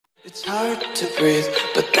It's hard to breathe,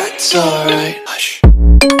 but that's alright. Hush.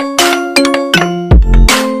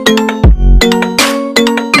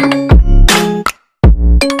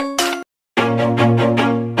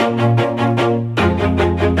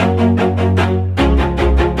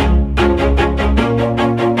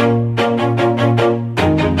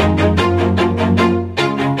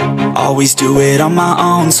 Always do it on my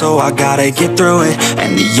own, so I gotta get through it.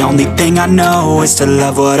 And the only thing I know is to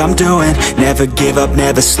love what I'm doing. Never give up,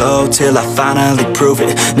 never slow, till I finally prove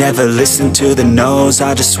it. Never listen to the no's,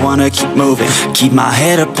 I just wanna keep moving. Keep my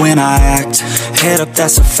head up when I act, head up,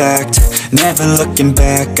 that's a fact. Never looking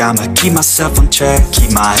back, I'ma keep myself on track.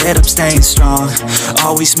 Keep my head up, staying strong,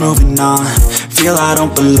 always moving on. Feel I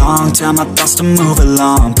don't belong, tell my thoughts to move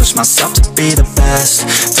along. Push myself to be the best,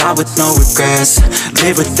 die with no regrets.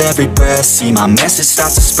 Live with every breath, see my message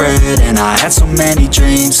start to spread. And I had so many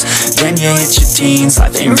dreams, then you hit your teens.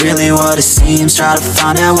 Life ain't really what it seems, try to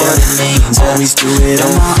find out what it means. Always do it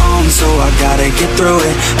on my own, so I gotta get through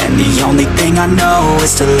it. And the only thing I know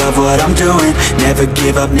is to love what I'm doing. Never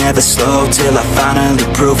give up, never slow, till I finally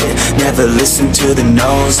prove it. Never listen to the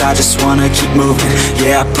no's, I just wanna keep moving.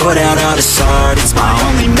 Yeah, I put out all this art, it's my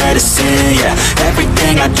only medicine. Yeah,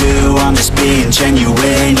 everything I do, I'm just being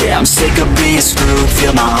genuine. Yeah, I'm sick of being screwed,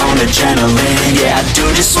 feel my own adrenaline. Yeah, I do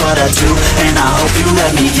just what I do, and I hope you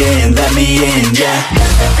let me in, yeah.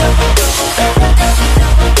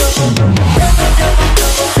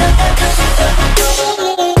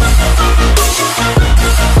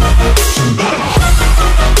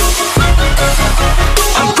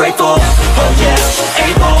 I'm grateful, oh yeah,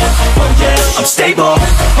 able, oh yeah, I'm stable, oh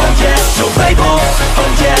yeah, no label, oh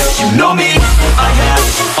yeah, you know me, I have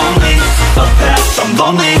only a path, I'm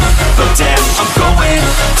lonely, but damn, I'm going to win.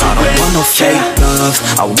 I don't want no fake love,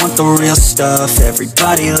 I want the real stuff.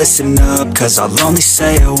 Everybody listen up, cause I'll only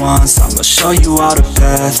say it once. I'm gonna show you all the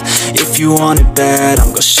path, if you want it bad. I'm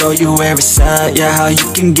gonna show you where it's at, yeah, how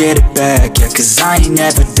you can get it back. Yeah, cause I ain't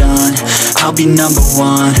never done, I'll be number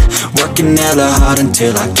one. Working hella hard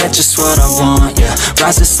until I get just what I want, yeah.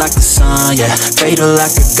 Rises like the sun, yeah, fatal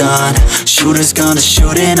like a gun. Shooters gonna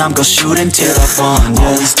shoot and I'm gonna shoot until I won, yeah.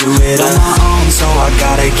 Always do it on my own, so I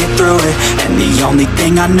gotta get through it. And the only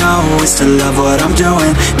thing I know is to love what I'm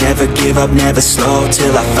doing. Never give up, never slow,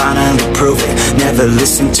 till I finally prove it. Never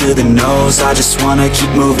listen to the no's, I just wanna keep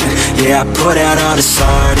moving. Yeah, I put out all this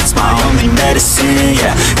art, it's my only medicine.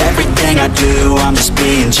 Yeah, everything I do, I'm just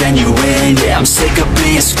being genuine. Yeah, I'm sick of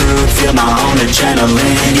being screwed, feel my own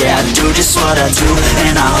adrenaline. Yeah, I do just what I do,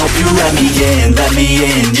 and I hope you let me in,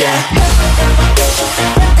 yeah.